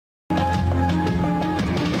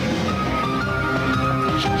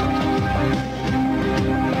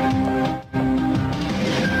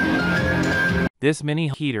This mini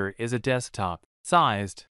heater is a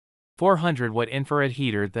desktop-sized 400-watt infrared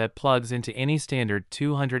heater that plugs into any standard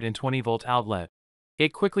 220-volt outlet.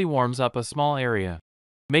 It quickly warms up a small area,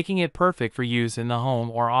 making it perfect for use in the home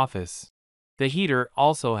or office. The heater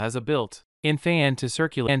also has a built-in fan to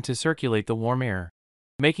circulate the warm air,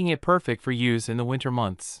 making it perfect for use in the winter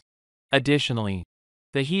months. Additionally,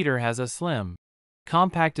 the heater has a slim,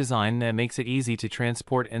 compact design that makes it easy to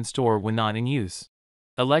transport and store when not in use.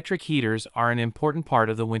 Electric heaters are an important part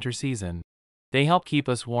of the winter season. They help keep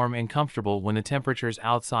us warm and comfortable when the temperatures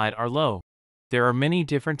outside are low. There are many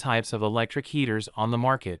different types of electric heaters on the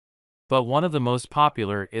market, but one of the most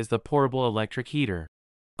popular is the portable electric heater.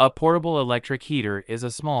 A portable electric heater is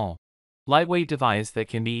a small, lightweight device that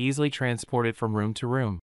can be easily transported from room to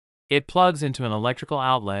room. It plugs into an electrical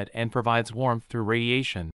outlet and provides warmth through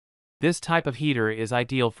radiation. This type of heater is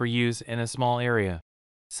ideal for use in a small area,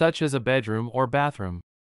 such as a bedroom or bathroom.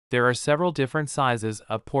 There are several different sizes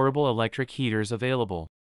of portable electric heaters available.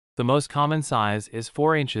 The most common size is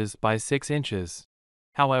 4 inches by 6 inches.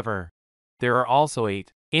 However, there are also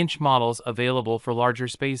 8-inch models available for larger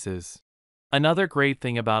spaces. Another great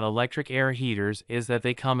thing about electric air heaters is that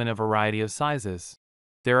they come in a variety of sizes.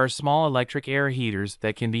 There are small electric air heaters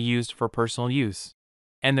that can be used for personal use,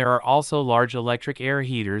 and there are also large electric air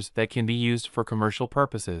heaters that can be used for commercial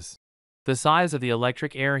purposes. The size of the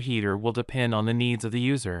electric air heater will depend on the needs of the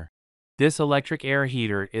user. This electric air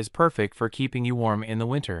heater is perfect for keeping you warm in the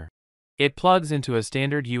winter. It plugs into a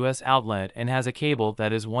standard US outlet and has a cable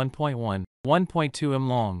that is 1.2 m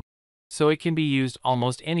long, so it can be used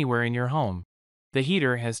almost anywhere in your home. The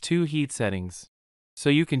heater has 2 heat settings,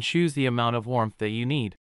 so you can choose the amount of warmth that you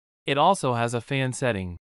need. It also has a fan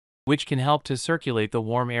setting, which can help to circulate the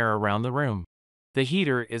warm air around the room. The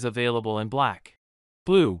heater is available in black,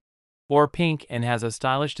 blue, or pink and has a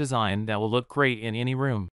stylish design that will look great in any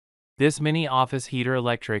room. This mini office heater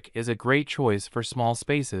electric is a great choice for small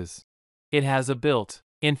spaces. It has a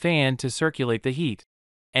built-in fan to circulate the heat,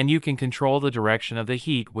 and you can control the direction of the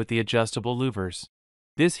heat with the adjustable louvers.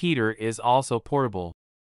 This heater is also portable,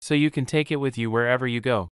 so you can take it with you wherever you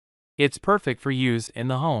go. It's perfect for use in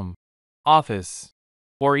the home, office,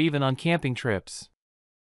 or even on camping trips.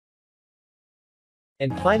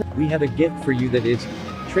 And finally, we have a gift for you that is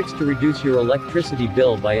tricks to reduce your electricity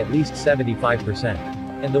bill by at least 75%.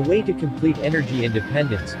 And the way to complete energy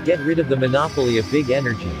independence, get rid of the monopoly of big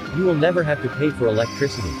energy. You will never have to pay for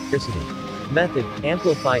electricity. Method,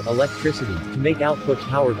 amplify electricity to make output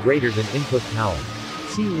power greater than input power.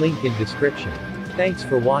 See link in description. Thanks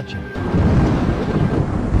for watching.